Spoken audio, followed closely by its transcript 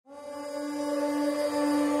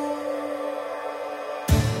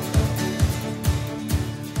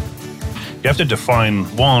You have to define,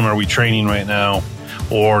 one, are we training right now?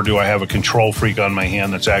 Or do I have a control freak on my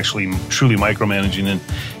hand that's actually truly micromanaging? And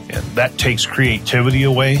that takes creativity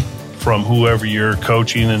away from whoever you're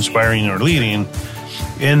coaching, inspiring, or leading.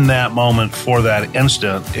 In that moment, for that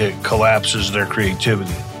instant, it collapses their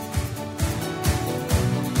creativity.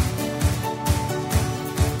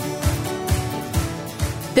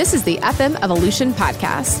 This is the FM Evolution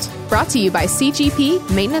Podcast, brought to you by CGP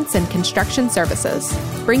Maintenance and Construction Services,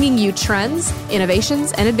 bringing you trends,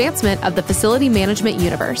 innovations, and advancement of the facility management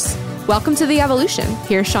universe. Welcome to the Evolution.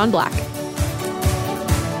 Here's Sean Black.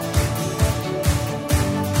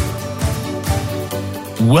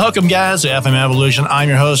 Welcome, guys, to FM Evolution. I'm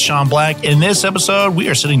your host, Sean Black. In this episode, we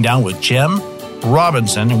are sitting down with Jim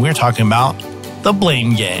Robinson, and we're talking about the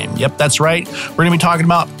blame game. Yep, that's right. We're going to be talking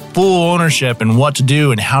about full ownership and what to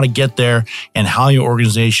do and how to get there and how your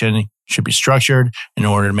organization should be structured in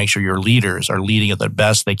order to make sure your leaders are leading at the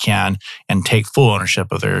best they can and take full ownership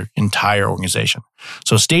of their entire organization.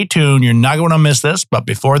 So stay tuned. You're not going to miss this. But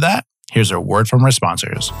before that, here's a word from our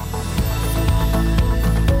sponsors.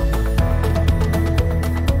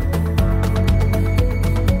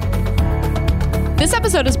 This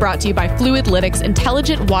episode is brought to you by Fluidlytics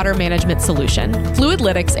Intelligent Water Management Solution.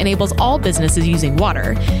 Fluidlytics enables all businesses using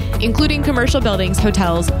water, including commercial buildings,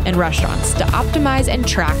 hotels, and restaurants, to optimize and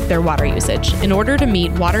track their water usage in order to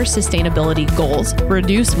meet water sustainability goals,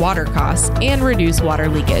 reduce water costs, and reduce water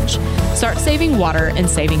leakage. Start saving water and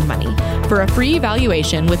saving money. For a free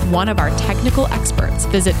evaluation with one of our technical experts,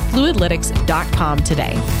 visit fluidlytics.com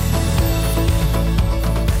today.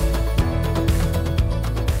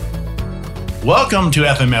 Welcome to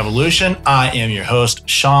FM Evolution. I am your host,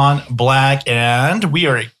 Sean Black, and we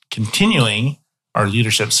are continuing our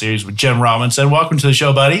leadership series with Jim Robinson. Welcome to the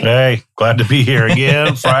show, buddy. Hey, glad to be here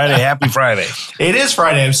again. Friday, happy Friday. It is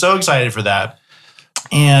Friday. I'm so excited for that.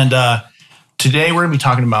 And today we're going to be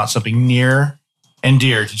talking about something near and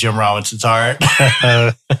dear to Jim Robinson's heart.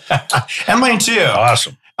 And mine too.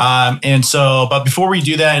 Awesome. But before we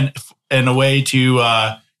do that, in a way to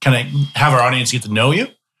kind of have our audience get to know you,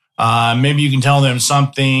 maybe you can tell them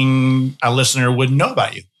something a listener wouldn't know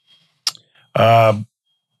about you.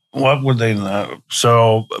 What would they know?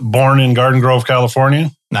 So, born in Garden Grove,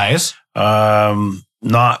 California. Nice.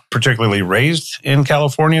 Not particularly raised in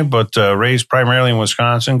California, but raised primarily in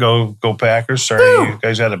Wisconsin. Go Packers. Sorry, You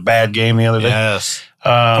guys had a bad game the other day. Yes.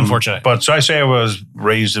 Unfortunate. But so I say I was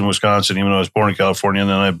raised in Wisconsin, even though I was born in California,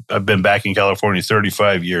 and then I've been back in California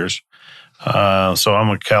 35 years. So I'm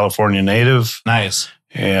a California native. Nice.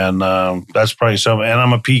 And that's probably something. And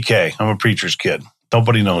I'm a PK. I'm a preacher's kid.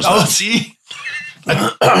 Nobody knows that. Oh, see?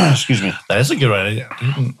 Excuse me. That is a good one.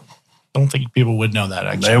 I don't think people would know that,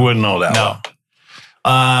 actually. They wouldn't know that.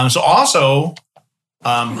 No. So also,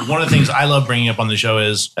 one of the things I love bringing up on the show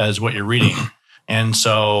is what you're reading. And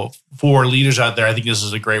so for leaders out there, I think this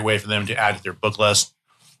is a great way for them to add to their book list.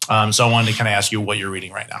 So I wanted to kind of ask you what you're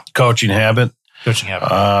reading right now. Coaching Habit. Coaching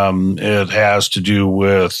Habit. It has to do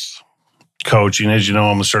with coaching. As you know,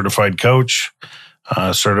 I'm a certified coach,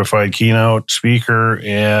 certified keynote speaker,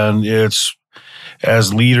 and it's,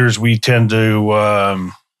 as leaders, we tend to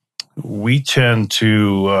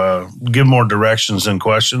give more directions than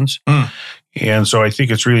questions. And so I think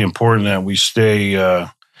it's really important that we stay,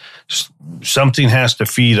 something has to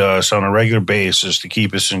feed us on a regular basis to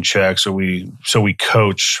keep us in check. So we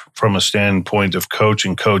coach from a standpoint of coach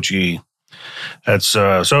and coachee. That's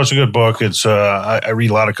so it's a good book. It's I read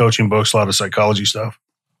a lot of coaching books, a lot of psychology stuff,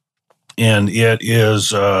 and it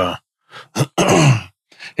is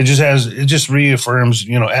it just reaffirms,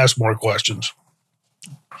 ask more questions.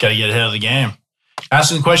 Got to get ahead of the game.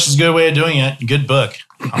 Asking questions is a good way of doing it. Good book.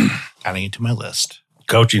 I'm adding it to my list.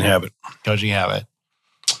 Coaching Habit. Coaching Habit.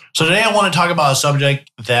 So today I want to talk about a subject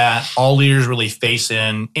that all leaders really face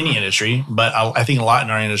in any industry, but I think a lot in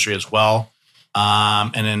our industry as well.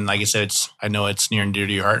 And then, like I said, I know it's near and dear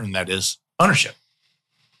to your heart, and that is ownership.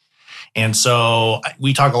 And so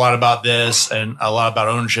we talk a lot about this and a lot about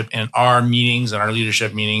ownership in our meetings and our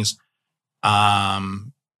leadership meetings. So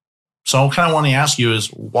I kind of want to ask you is,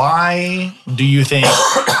 why do you think,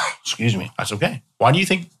 excuse me, that's okay. Why do you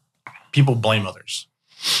think people blame others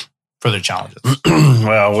for their challenges?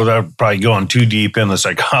 Well, without probably going too deep in the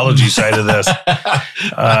psychology side of this,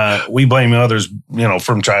 we blame others,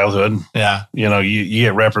 from childhood. Yeah. You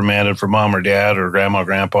get reprimanded from mom or dad or grandma,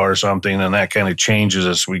 grandpa or something, and that kind of changes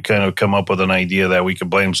us. We kind of come up with an idea that we can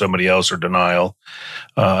blame somebody else or denial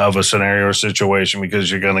of a scenario or situation because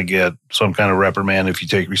you're going to get some kind of reprimand if you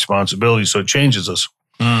take responsibility. So it changes us.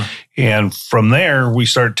 And from there, we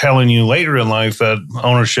start telling you later in life that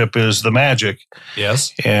ownership is the magic.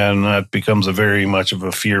 Yes. And that becomes a very much of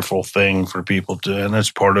a fearful thing for people to, and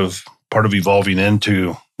that's part of evolving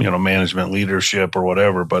into, management leadership or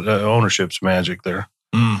whatever, but ownership's magic there.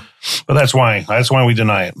 But that's why we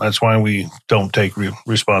deny it. That's why we don't take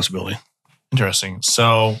responsibility. Interesting.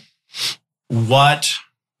 So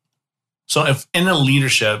if in a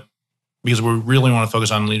leadership, because we really want to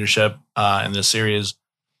focus on leadership in this series,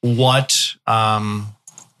 what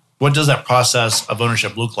does that process of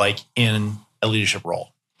ownership look like in a leadership role?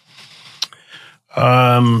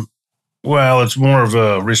 Well, it's more of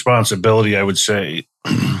a responsibility, I would say.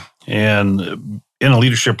 And in a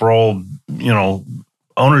leadership role,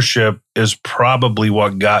 ownership is probably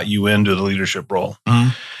what got you into the leadership role.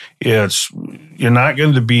 You're not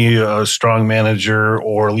going to be a strong manager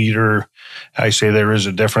or leader. I say there is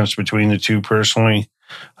a difference between the two personally.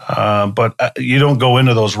 But you don't go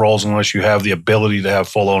into those roles unless you have the ability to have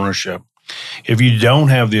full ownership. If you don't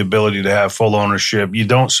have the ability to have full ownership, you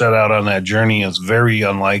don't set out on that journey, it's very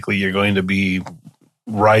unlikely you're going to be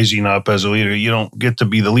rising up as a leader. You don't get to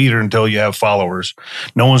be the leader until you have followers.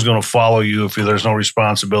 No one's going to follow you if there's no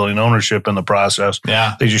responsibility and ownership in the process.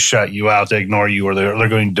 Yeah. They just shut you out, they ignore you, or they're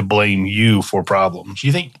going to blame you for problems. Do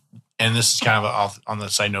you think, and this is kind of off on the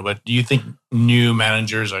side note, but do you think new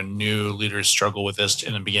managers or new leaders struggle with this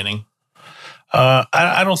in the beginning?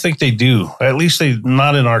 I don't think they do. At least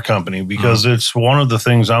not in our company, because it's one of the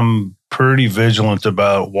things I'm pretty vigilant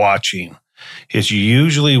about watching. It's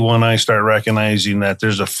usually when I start recognizing that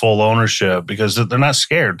there's a full ownership, because they're not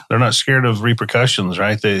scared. They're not scared of repercussions,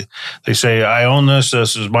 right? They say, I own this.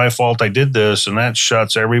 This is my fault. I did this. And that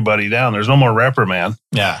shuts everybody down. There's no more reprimand.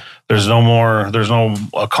 Yeah. There's no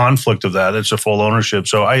conflict of that. It's a full ownership.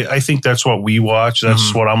 So I think that's what we watch.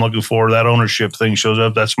 That's what I'm looking for. That ownership thing shows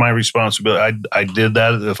up. That's my responsibility. I did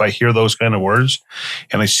that. If I hear those kind of words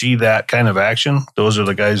and I see that kind of action, those are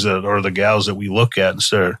the guys or the gals that we look at and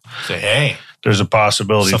say, hey, there's a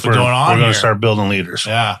possibility we're going to start building leaders.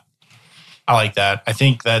 Yeah. I like that. I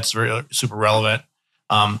think that's super relevant.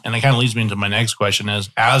 And it kind of leads me into my next question is,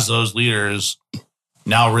 as those leaders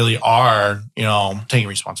now really are, taking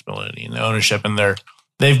responsibility and the ownership, and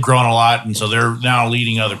they've grown a lot, and so they're now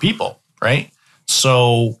leading other people, right?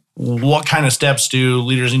 So what kind of steps do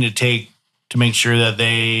leaders need to take to make sure that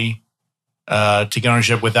they take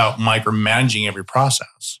ownership without micromanaging every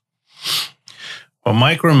process? Well,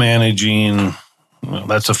 micromanaging,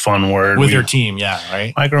 that's a fun word. With your team, yeah,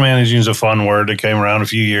 right? Micromanaging is a fun word that came around a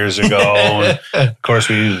few years ago. And of course,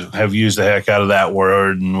 we have used the heck out of that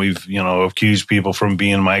word, and we've, accused people from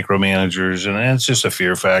being micromanagers, and it's just a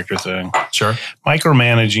fear factor thing. Sure.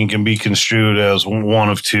 Micromanaging can be construed as one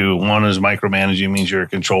of two. One is micromanaging means you're a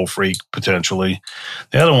control freak, potentially.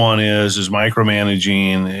 The other one is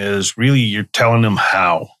micromanaging is really you're telling them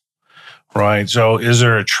how. Right. So is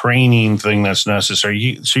there a training thing that's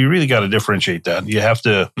necessary? So you really got to differentiate that. You have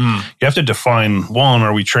to define, one,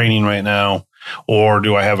 are we training right now? Or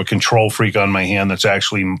do I have a control freak on my hand that's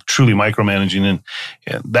actually truly micromanaging?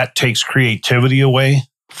 And that takes creativity away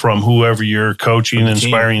from whoever you're coaching,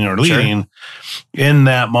 inspiring, or leading. Sure. In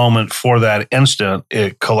that moment, for that instant,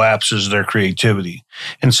 it collapses their creativity.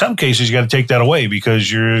 In some cases, you got to take that away, because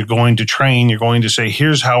you're going to train, you're going to say,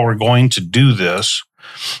 here's how we're going to do this.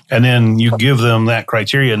 And then you give them that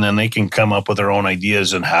criteria, and then they can come up with their own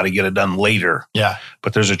ideas and how to get it done later. Yeah.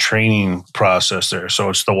 But there's a training process there. So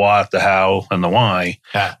it's the what, the how, and the why.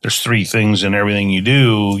 Yeah. There's three things in everything you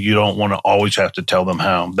do. You don't want to always have to tell them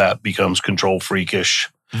how. That becomes control freakish.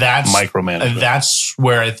 That's micromanagement. That's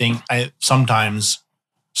where I think sometimes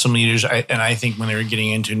some leaders, I think when they're getting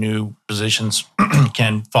into new positions,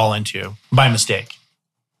 can fall into by mistake.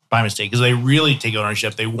 Because they really take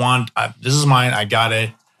ownership. They want, this is mine, I got it,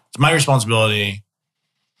 it's my responsibility.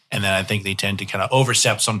 And then I think they tend to kind of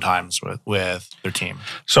overstep sometimes with their team.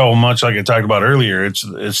 So much like I talked about earlier, it's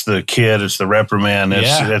the kid, it's the reprimand,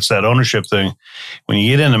 it's that ownership thing. When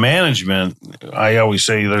you get into management, I always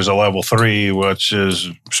say there's a level 3, which is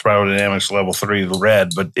Spiral Dynamics level 3, the red.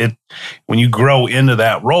 But when you grow into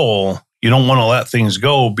that role, you don't want to let things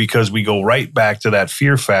go, because we go right back to that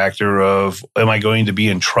fear factor of, am I going to be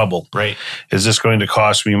in trouble? Right. Is this going to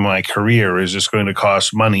cost me my career? Is this going to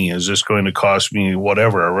cost money? Is this going to cost me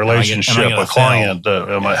whatever, a relationship, a client?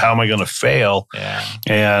 How am I going to fail? Yeah.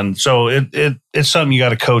 And so it's something you got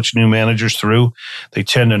to coach new managers through. They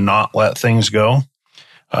tend to not let things go.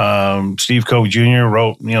 Steve Covey Jr.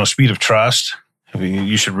 wrote, Speed of Trust.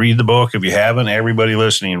 You should read the book. If you haven't, everybody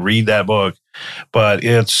listening, read that book. But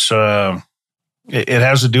it's it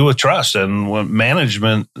has to do with trust. And when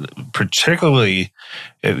management, particularly,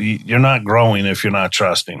 you're not growing if you're not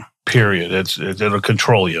trusting, period. It'll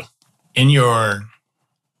control you. In your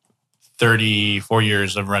 34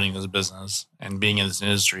 years of running this business and being in this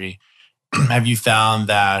industry, have you found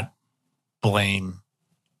that blame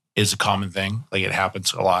is a common thing? Like it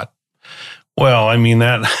happens a lot? Well, I mean,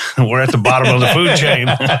 that we're at the bottom of the food chain.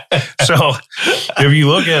 So if you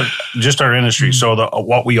look at just our industry, so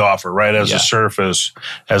what we offer, right, as a service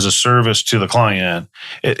to the client,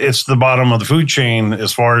 it's the bottom of the food chain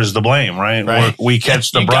as far as the blame, right? We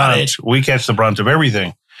catch the brunt. We catch the brunt of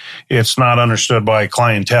everything. It's not understood by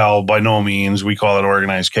clientele by no means. We call it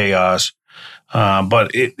organized chaos.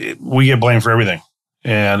 But we get blamed for everything.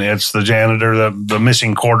 And it's the janitor, the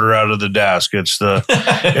missing quarter out of the desk. It's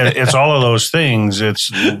it's all of those things.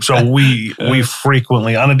 So we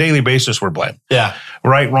frequently, on a daily basis, we're blamed. Yeah.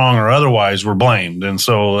 Right, wrong, or otherwise, we're blamed. And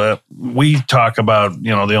so we talk about,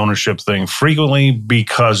 the ownership thing frequently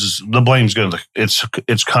because the blame's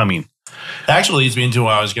it's coming. That actually leads me into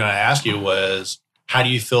what I was going to ask you was, how do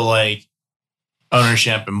you feel like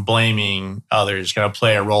ownership and blaming others going to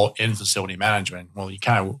play a role in facility management? Well, you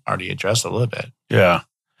kind of already addressed it a little bit. Yeah.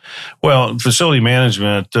 Well, facility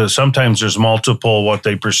management, sometimes there's multiple what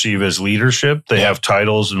they perceive as leadership. They have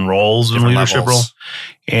titles and roles in leadership roles.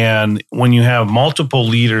 And when you have multiple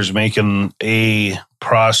leaders making a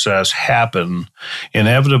process happen,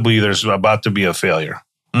 inevitably there's about to be a failure.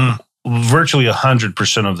 Virtually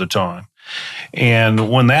 100% of the time. And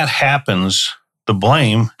when that happens, the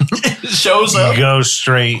blame shows up, goes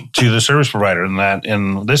straight to the service provider. And that,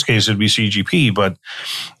 in this case, it'd be CGP. But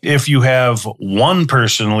if you have one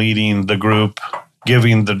person leading the group,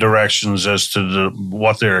 giving the directions as to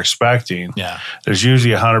what they're expecting, there's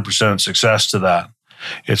usually 100% success to that.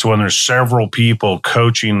 It's when there's several people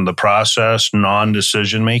coaching the process,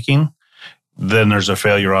 non-decision making, then there's a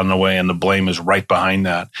failure on the way and the blame is right behind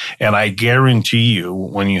that. And I guarantee you,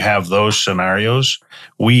 when you have those scenarios,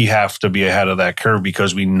 we have to be ahead of that curve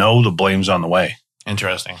because we know the blame's on the way.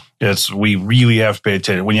 Interesting. We really have to pay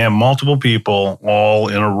attention. When you have multiple people all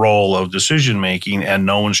in a role of decision making and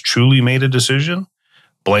no one's truly made a decision,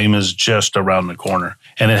 blame is just around the corner.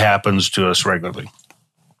 And it happens to us regularly.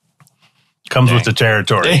 Comes with the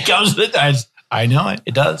territory. It comes with it. I know it.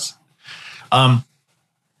 It does.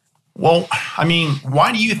 Well, I mean,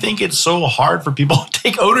 why do you think it's so hard for people to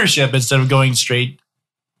take ownership instead of going straight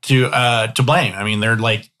to blame? I mean, they're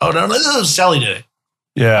like, "Oh no, Sally did it."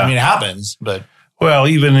 Yeah, I mean, it happens, but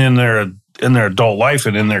even in their adult life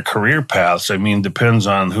and in their career paths, I mean, depends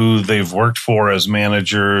on who they've worked for as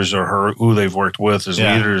managers or who they've worked with as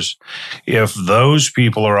leaders. If those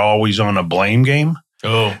people are always on a blame game,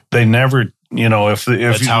 they never. If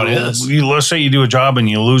that's how it is. Let's say you do a job and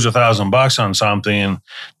you lose $1,000 on something,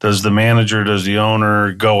 does the manager, does the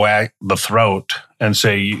owner go at the throat and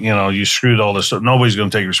say, you screwed all this stuff? Nobody's going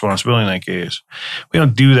to take responsibility in that case. We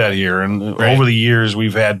don't do that here. And over the years,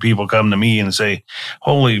 we've had people come to me and say,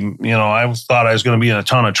 holy, I thought I was going to be in a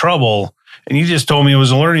ton of trouble. And you just told me it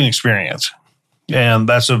was a learning experience. And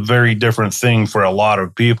that's a very different thing for a lot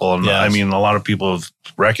of people. And I mean, a lot of people have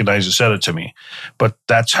recognized and said it to me. But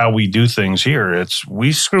that's how we do things here.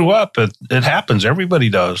 We screw up. It happens. Everybody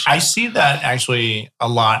does. I see that actually a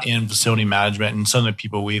lot in facility management. And some of the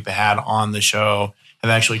people we've had on the show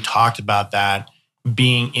have actually talked about that,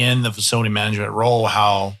 being in the facility management role,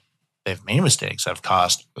 how they've made mistakes that have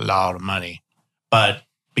cost a lot of money. But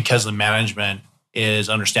because the management is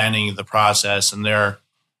understanding the process and they're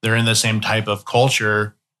in the same type of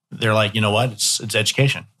culture, they're like, you know what? It's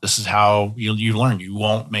education. This is how you learn. You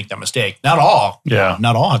won't make that mistake. Not all. Yeah.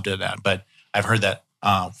 Not all have done that, but I've heard that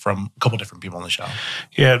from a couple different people on the show.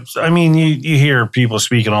 Yeah. I mean, you hear people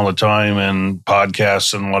speaking all the time and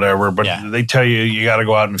podcasts and whatever, but they tell you got to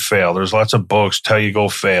go out and fail. There's lots of books tell you go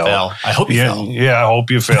fail. I hope you fail. Yeah, I hope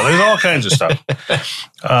you fail. There's all kinds of stuff.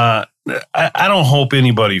 I don't hope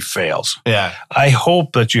anybody fails. Yeah. I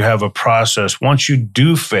hope that you have a process once you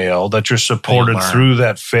do fail, that you're supported through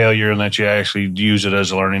that failure and that you actually use it as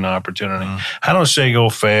a learning opportunity. I don't say go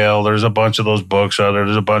fail. There's a bunch of those books out there.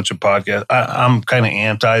 There's a bunch of podcasts. I'm kind of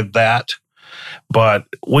anti that. But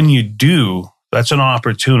when you do, that's an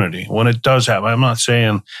opportunity. When it does happen, I'm not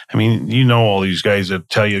saying, I mean, all these guys that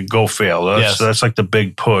tell you go fail. That's like the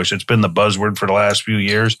big push. It's been the buzzword for the last few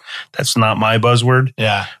years. That's not my buzzword.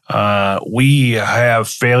 Yeah. We have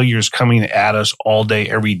failures coming at us all day,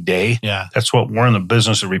 every day. Yeah. That's what we're in the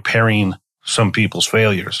business of repairing some people's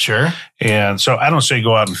failures. Sure. And so I don't say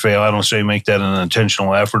go out and fail. I don't say make that an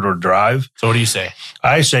intentional effort or drive. So what do you say?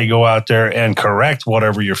 I say go out there and correct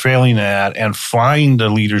whatever you're failing at and find a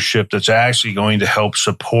leadership that's actually going to help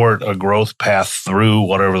support a growth path through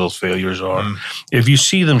whatever those failures are. If you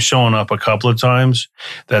see them showing up a couple of times,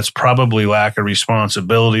 that's probably lack of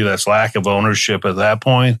responsibility. That's lack of ownership at that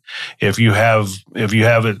point. If you have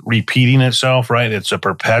it repeating itself, right, it's a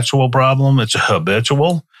perpetual problem. It's a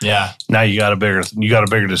habitual. Yeah. Now you got a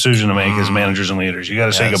bigger decision to make as managers and leaders. You got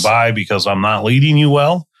to say goodbye because I'm not leading you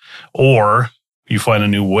well, or you find a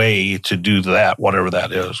new way to do that, whatever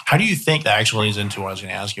that is. How do you think that actually leads into what I was going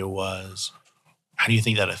to ask you was, how do you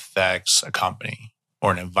think that affects a company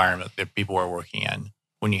or an environment that people are working in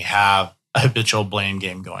when you have a habitual blame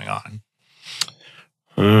game going on?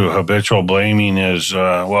 Habitual blaming is,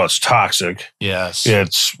 it's toxic. Yes.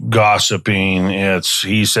 It's gossiping. It's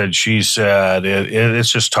he said, she said.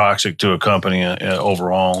 It's just toxic to a company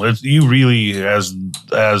overall. You really, as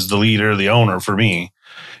the leader, the owner, for me,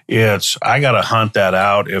 I got to hunt that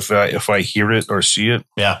out if I hear it or see it.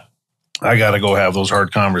 Yeah. I got to go have those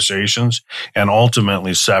hard conversations and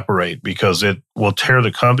ultimately separate, because it will tear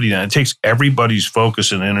the company down. It takes everybody's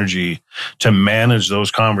focus and energy to manage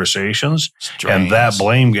those conversations. And that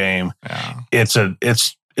blame game,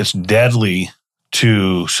 it's deadly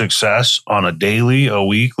to success on a daily, a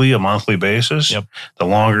weekly, a monthly basis. Yep. The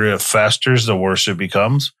longer it festers, the worse it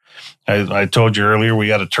becomes. I told you earlier, we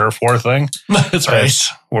got a turf war thing. That's right.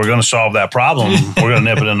 We're going to solve that problem. We're going to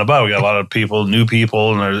nip it in the bud. We got a lot of people, new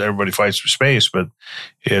people, and everybody fights for space. But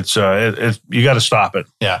it's you got to stop it.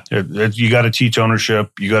 Yeah. You got to teach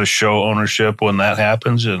ownership. You got to show ownership when that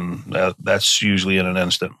happens, and that's usually in an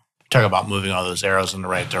instant. Talk about moving all those arrows in the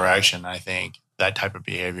right direction. I think that type of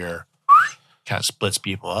behavior kind of splits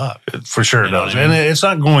people up. For sure it does. I mean? And it's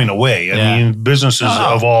not going away. I mean, businesses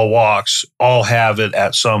of all walks all have it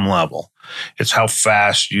at some level. It's how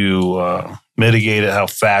fast you mitigate it, how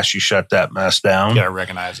fast you shut that mess down. You got to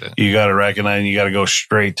recognize it. You got to recognize, and you got to go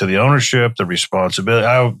straight to the ownership, the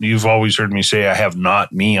responsibility. You've always heard me say I have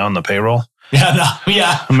not me on the payroll. Yeah, no,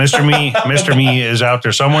 yeah. Mr. Me is out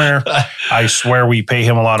there somewhere. I swear we pay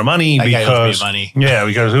him a lot of money because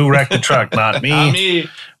who wrecked the truck? Not me. Not me.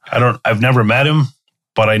 I've never met him,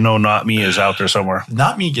 but I know Not Me is out there somewhere.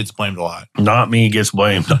 Not Me gets blamed a lot. Not Me gets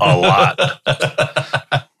blamed a lot.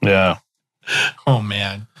 Yeah. Oh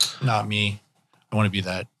man, Not Me. I want to be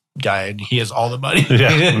that guy. And he has all the money.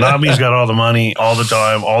 Yeah. Not Me's got all the money, all the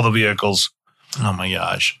time, all the vehicles. Oh my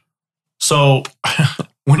gosh. So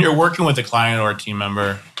when you're working with a client or a team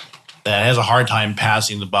member that has a hard time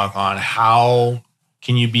passing the buck on, how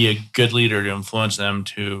can you be a good leader to influence them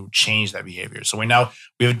to change that behavior? So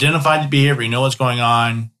we've identified the behavior, you know what's going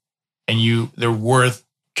on, and they're worth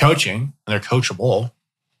coaching, and they're coachable.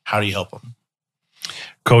 How do you help them?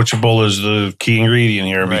 Coachable is the key ingredient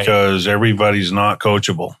here, right, because everybody's not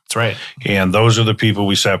coachable. That's right. And those are the people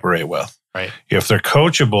we separate with. Right. If they're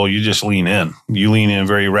coachable, you just lean in. You lean in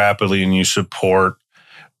very rapidly and you support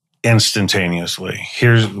instantaneously.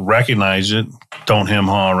 Recognize it. Don't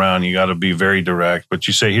hem-haw around. You got to be very direct. But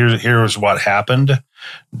you say, here's what happened.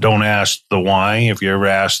 Don't ask the why. If you ever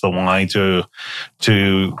ask the why to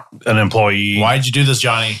an employee, why'd you do this,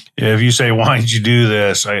 Johnny? If you say, why'd you do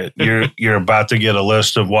this? You're about to get a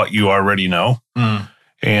list of what you already know.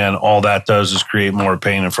 And all that does is create more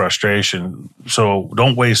pain and frustration. So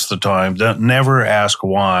don't waste the time. Never ask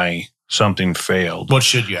why something failed. What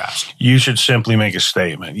should you ask? You should simply make a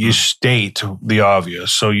statement. You state the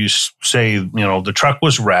obvious. So you say, the truck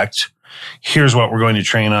was wrecked. Here's what we're going to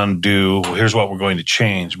train on do. Here's what we're going to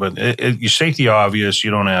change. But you state the obvious.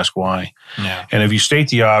 You don't ask why. Yeah. And if you state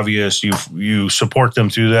the obvious, you support them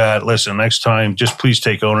through that. Listen, next time, just please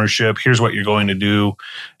take ownership. Here's what you're going to do.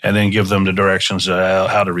 And then give them the directions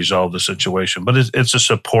how to resolve the situation. But it's a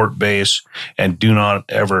support base, and do not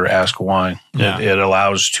ever ask why. Yeah. It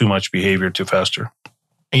allows too much behavior to fester.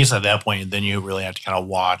 I guess at that point, then you really have to kind of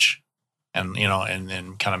watch and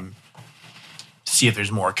then kind of see if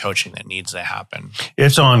there's more coaching that needs to happen.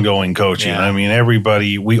 It's ongoing coaching. Yeah. I mean,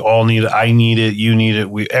 everybody, we all need it. I need it. You need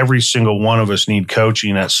it. Every single one of us need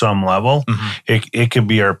coaching at some level. Mm-hmm. It could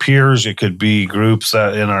be our peers. It could be groups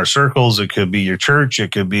that in our circles. It could be your church.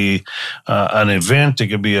 It could be an event. It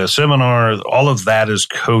could be a seminar. All of that is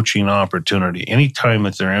coaching opportunity. Anytime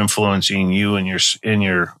that they're influencing you in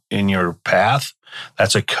your path,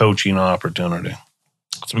 that's a coaching opportunity.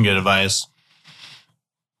 Some good advice.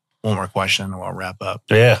 One more question and we'll wrap up.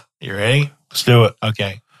 Yeah. You ready? Let's do it.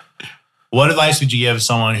 Okay. What advice would you give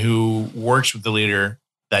someone who works with the leader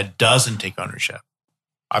that doesn't take ownership?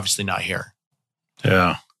 Obviously not here.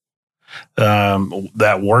 Yeah.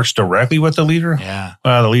 that works directly with the leader,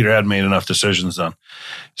 the leader hadn't made enough decisions then.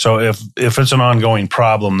 So if it's an ongoing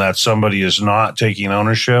problem that somebody is not taking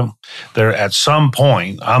ownership, there at some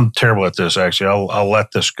point, I'm terrible at this actually. I'll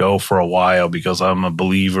let this go for a while because I'm a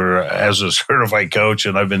believer as a certified coach,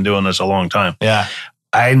 and I've been doing this a long time. Yeah,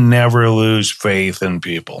 I never lose faith in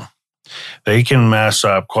people. They can mess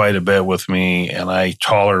up quite a bit with me, and I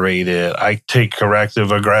tolerate it. I take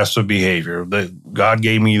corrective, aggressive behavior. God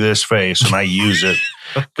gave me this face, and I use it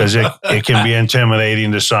because it can be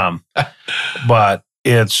intimidating to some. But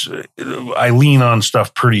I lean on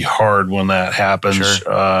stuff pretty hard when that happens.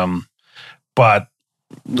 Sure. But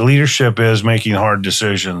the leadership is making hard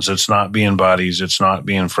decisions. It's not being buddies. It's not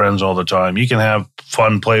being friends all the time. You can have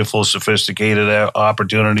fun, playful, sophisticated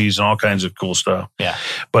opportunities and all kinds of cool stuff. Yeah.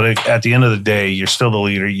 But at the end of the day, you're still the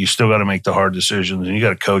leader. You still got to make the hard decisions, and you got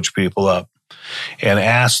to coach people up and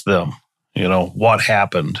ask them, what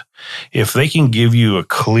happened. If they can give you a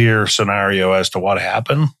clear scenario as to what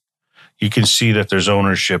happened, you can see that there's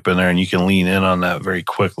ownership in there, and you can lean in on that very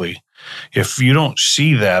quickly. If you don't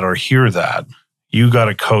see that or hear that, you got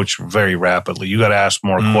to coach very rapidly. You got to ask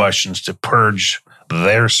more questions to purge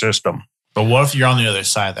their system. But what if you're on the other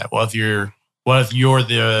side of that? What if you're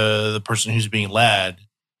the person who's being led,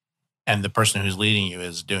 and the person who's leading you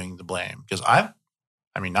is doing the blame? Because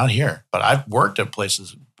not here, but I've worked at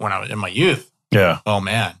places when I was in my youth. Yeah. Oh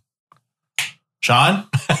man, Sean.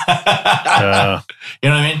 You know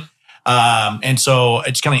what I mean? And so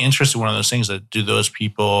it's kind of interesting. One of those things that do those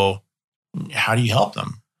people. How do you help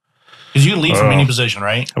them? Because you can lead from any position,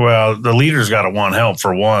 right? Well, the leader's got to want help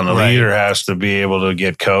for one. The leader has to be able to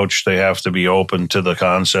get coached. They have to be open to the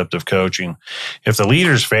concept of coaching. If the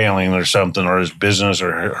leader's failing or something, or his business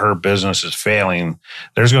or her business is failing,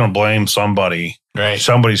 there's going to blame somebody. Right.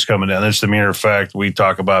 Somebody's coming down. It's the mirror effect. We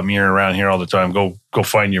talk about mirror around here all the time. Go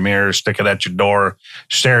find your mirror, stick it at your door,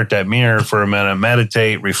 stare at that mirror for a minute,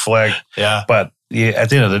 meditate, reflect. Yeah. But at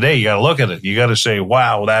the end of the day, you got to look at it. You got to say,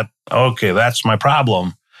 wow, that's my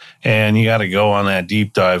problem. And you got to go on that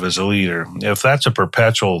deep dive as a leader. If that's a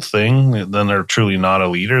perpetual thing, then they're truly not a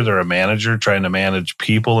leader. They're a manager trying to manage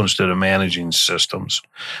people instead of managing systems.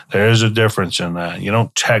 There is a difference in that. You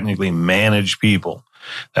don't technically manage people.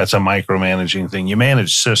 That's a micromanaging thing. You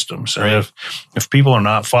manage systems. And if people are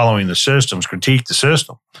not following the systems, critique the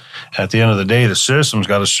system. At the end of the day, the system's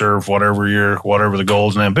got to serve whatever the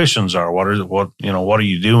goals and ambitions are. What are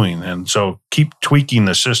you doing? And so keep tweaking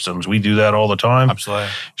the systems. We do that all the time. Absolutely.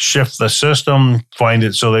 Shift the system, find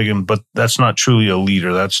it so they can, but that's not truly a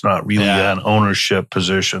leader. That's not really an ownership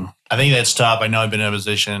position. I think that's tough. I know I've been in a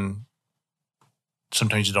position,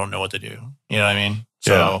 sometimes you don't know what to do. You know what I mean?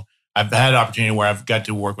 So I've had an opportunity where I've got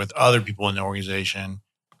to work with other people in the organization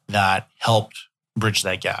that helped bridge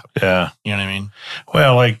that gap. Yeah. You know what I mean?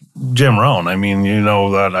 Well, like Jim Rohn. I mean, you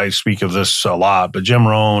know that I speak of this a lot, but Jim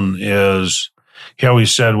Rohn he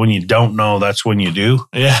always said, when you don't know, that's when you do.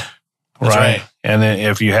 Yeah. That's right. And then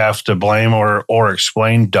if you have to blame or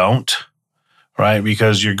explain, don't. Right?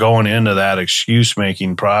 Because you're going into that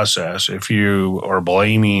excuse-making process. If you are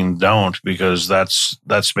blaming, don't, because that's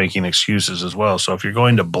making excuses as well. So if you're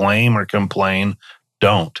going to blame or complain,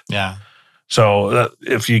 don't. Yeah. So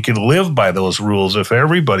if you could live by those rules, if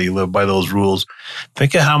everybody lived by those rules,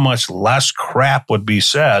 think of how much less crap would be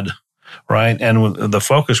said, right? And the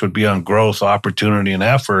focus would be on growth, opportunity, and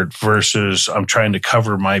effort versus I'm trying to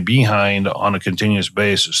cover my behind on a continuous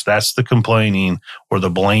basis. That's the complaining or the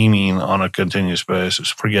blaming on a continuous basis.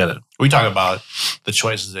 Forget it. We talk about the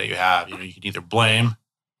choices that you have. You can either blame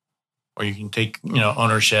or you can take,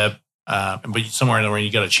 ownership, but somewhere in there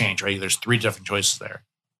you got to change, right? There's 3 different choices there.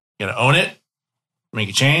 You got to own it, make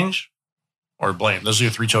a change, or blame. Those are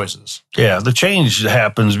your 3 choices. Yeah, the change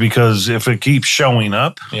happens because if it keeps showing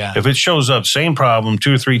up, if it shows up, same problem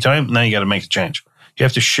 2 or 3 times, now you got to make a change. You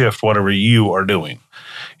have to shift whatever you are doing.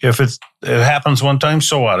 If it happens one time,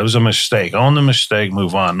 so what? It was a mistake. Own the mistake,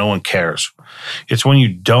 move on. No one cares. It's when you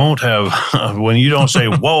don't say,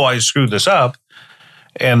 whoa, I screwed this up,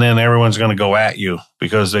 and then everyone's going to go at you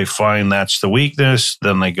because they find that's the weakness.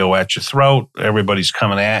 Then they go at your throat. Everybody's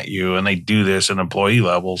coming at you, and they do this in employee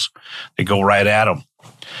levels. They go right at them.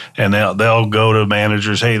 And they'll go to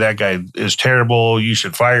managers, hey, that guy is terrible. You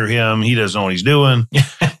should fire him. He doesn't know what he's doing.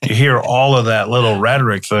 You hear all of that little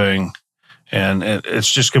rhetoric thing, and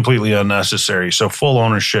it's just completely unnecessary. So full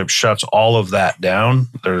ownership shuts all of that down.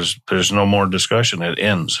 There's no more discussion. It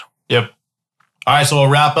ends. Yep. All right, so we'll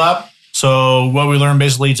wrap up. So what we learned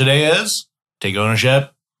basically today is take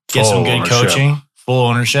ownership, get some good coaching, full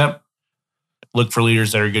ownership, look for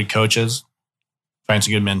leaders that are good coaches, find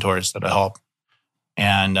some good mentors that'll help,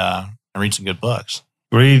 and read some good books.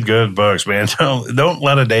 Read good books, man. Don't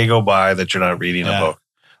let a day go by that you're not reading a book.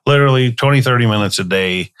 Literally 20, 30 minutes a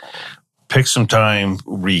day. Pick some time,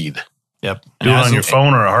 read. Yep. Do it on your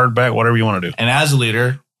phone or a hardback, whatever you want to do. And as a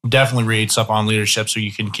leader, definitely read stuff on leadership so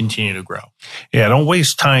you can continue to grow. Yeah, don't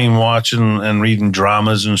waste time watching and reading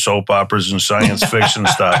dramas and soap operas and science fiction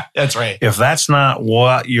stuff. That's right. If that's not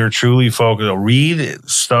what you're truly focused on, read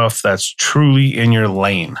stuff that's truly in your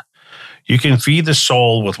lane. You can feed the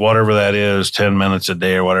soul with whatever that is, 10 minutes a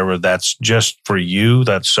day or whatever. That's just for you.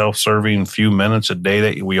 That's self-serving few minutes a day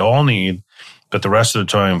that we all need. But the rest of the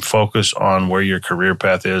time, focus on where your career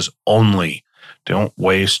path is only. Don't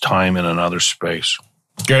waste time in another space.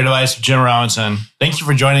 Great advice, Jim Robinson. Thank you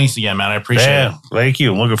for joining us again, man. I appreciate it. Thank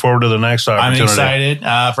you. I'm looking forward to the next opportunity. I'm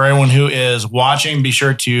excited. For everyone who is watching, be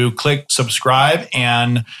sure to click subscribe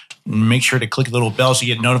and make sure to click the little bell so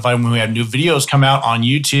you get notified when we have new videos come out on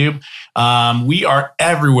YouTube. We are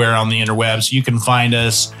everywhere on the interwebs. You can find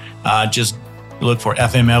us. Just look for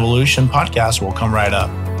FM Evolution Podcast. We'll come right up.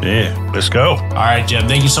 Yeah, let's go. All right, Jim.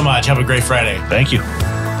 Thank you so much. Have a great Friday. Thank you.